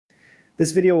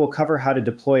This video will cover how to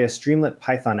deploy a Streamlit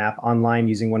Python app online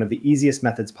using one of the easiest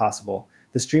methods possible,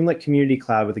 the Streamlit Community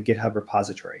Cloud with a GitHub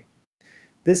repository.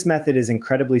 This method is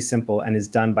incredibly simple and is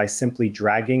done by simply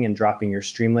dragging and dropping your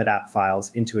Streamlit app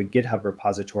files into a GitHub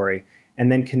repository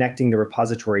and then connecting the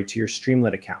repository to your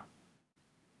Streamlit account.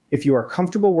 If you are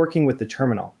comfortable working with the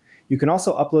terminal, you can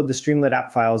also upload the Streamlit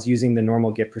app files using the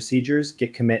normal Git procedures,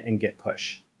 git commit, and git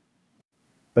push.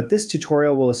 But this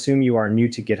tutorial will assume you are new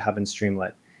to GitHub and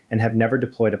Streamlit and have never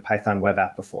deployed a Python web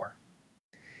app before.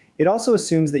 It also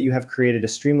assumes that you have created a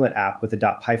Streamlit app with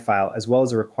a .py file as well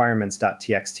as a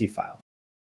requirements.txt file.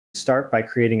 Start by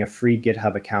creating a free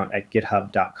GitHub account at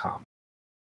github.com.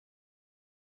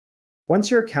 Once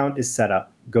your account is set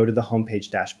up, go to the homepage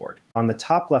dashboard. On the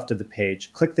top left of the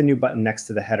page, click the new button next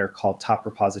to the header called Top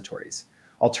Repositories.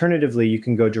 Alternatively, you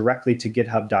can go directly to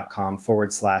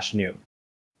github.com/new.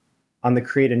 On the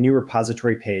Create a New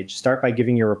Repository page, start by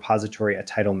giving your repository a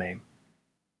title name.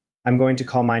 I'm going to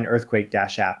call mine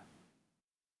Earthquake-app.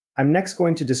 I'm next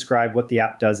going to describe what the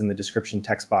app does in the description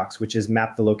text box, which is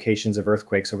map the locations of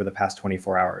earthquakes over the past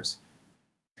 24 hours.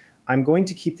 I'm going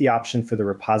to keep the option for the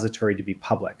repository to be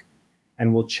public,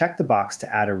 and we'll check the box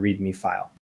to add a README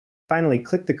file. Finally,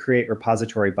 click the Create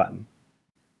Repository button.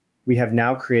 We have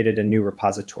now created a new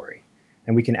repository,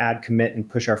 and we can add, commit, and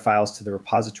push our files to the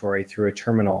repository through a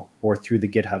terminal or through the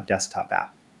GitHub desktop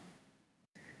app.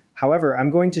 However,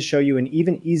 I'm going to show you an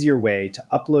even easier way to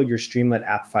upload your Streamlit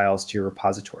app files to your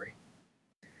repository.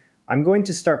 I'm going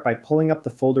to start by pulling up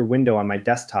the folder window on my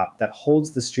desktop that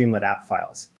holds the Streamlit app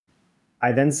files.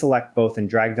 I then select both and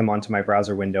drag them onto my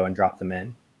browser window and drop them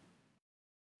in.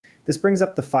 This brings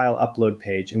up the file upload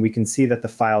page, and we can see that the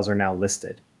files are now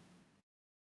listed.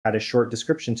 Add a short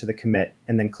description to the commit,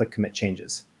 and then click Commit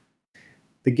Changes.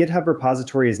 The GitHub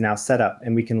repository is now set up,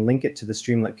 and we can link it to the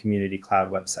Streamlit Community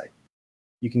Cloud website.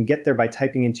 You can get there by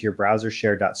typing into your browser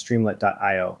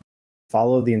share.streamlit.io.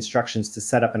 Follow the instructions to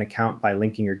set up an account by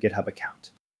linking your GitHub account.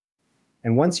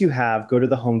 And once you have, go to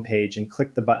the home page and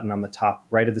click the button on the top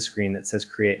right of the screen that says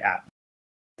Create App.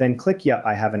 Then click Yep,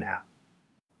 I have an app.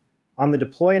 On the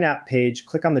Deploy an App page,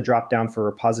 click on the drop-down for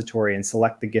repository and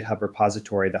select the GitHub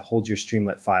repository that holds your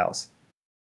Streamlit files.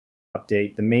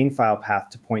 Update the main file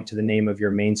path to point to the name of your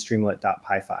main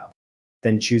streamlit.py file.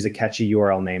 Then choose a catchy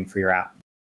URL name for your app.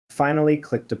 Finally,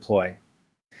 click Deploy.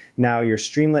 Now your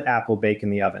Streamlit app will bake in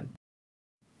the oven.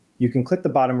 You can click the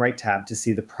bottom right tab to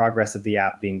see the progress of the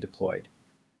app being deployed.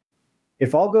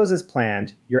 If all goes as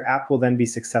planned, your app will then be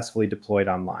successfully deployed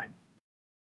online.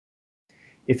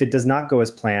 If it does not go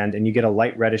as planned and you get a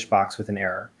light reddish box with an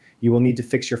error, you will need to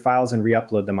fix your files and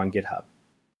re-upload them on GitHub.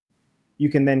 You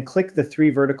can then click the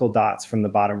 3 vertical dots from the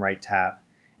bottom right tab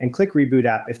and click Reboot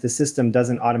App if the system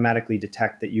doesn't automatically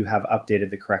detect that you have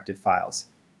updated the corrected files.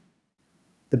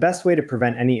 The best way to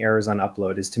prevent any errors on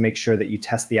upload is to make sure that you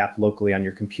test the app locally on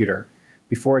your computer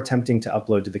before attempting to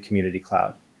upload to the community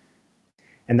cloud.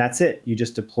 And that's it. You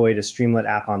just deployed a Streamlit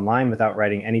app online without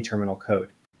writing any terminal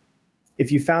code.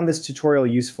 If you found this tutorial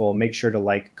useful, make sure to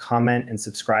like, comment, and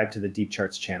subscribe to the Deep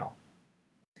Charts channel.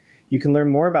 You can learn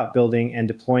more about building and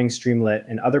deploying Streamlit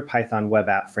and other Python web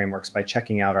app frameworks by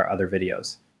checking out our other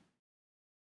videos.